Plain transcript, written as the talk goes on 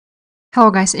Hello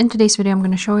guys, in today's video I'm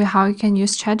going to show you how you can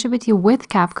use ChatGPT with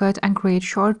CapCut and create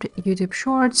short YouTube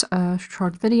shorts,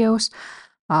 short videos,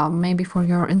 maybe for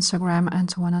your Instagram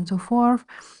and so on and so forth.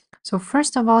 So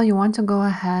first of all, you want to go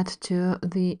ahead to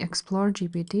the Explore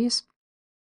GPTs.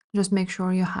 Just make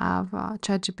sure you have a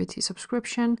ChatGPT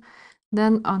subscription.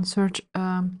 Then on search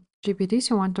GPTs,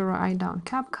 you want to write down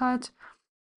CapCut.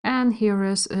 And here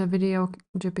is a video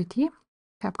GPT,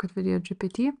 CapCut Video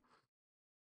GPT.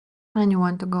 And you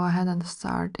want to go ahead and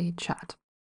start a chat.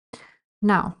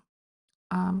 Now,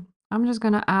 I'm just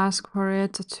gonna ask for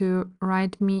it to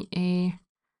write me a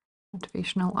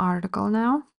motivational article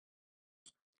now.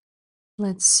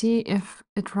 Let's see if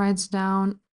it writes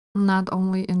down not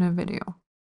only in a video.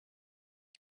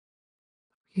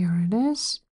 Here it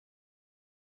is.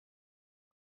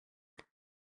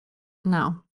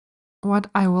 Now,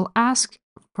 what I will ask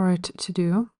for it to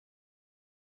do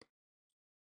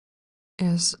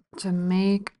is to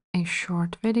make a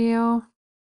short video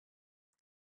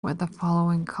with the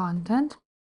following content.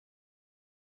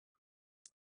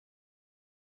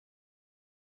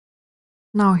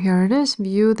 Now here it is,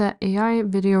 view the AI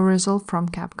video result from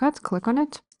CapCut, click on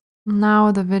it.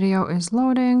 Now the video is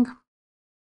loading.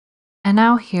 And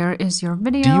now here is your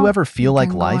video. Do you ever feel like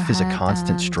can go life is a ahead constant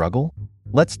and struggle?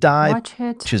 Let's dive. watch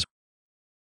it.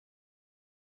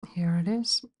 Here it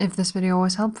is. If this video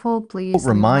was helpful, please leave a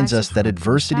Reminds like, us that subscribe to this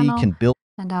adversity channel, can build.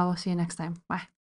 and I will see you next time. Bye.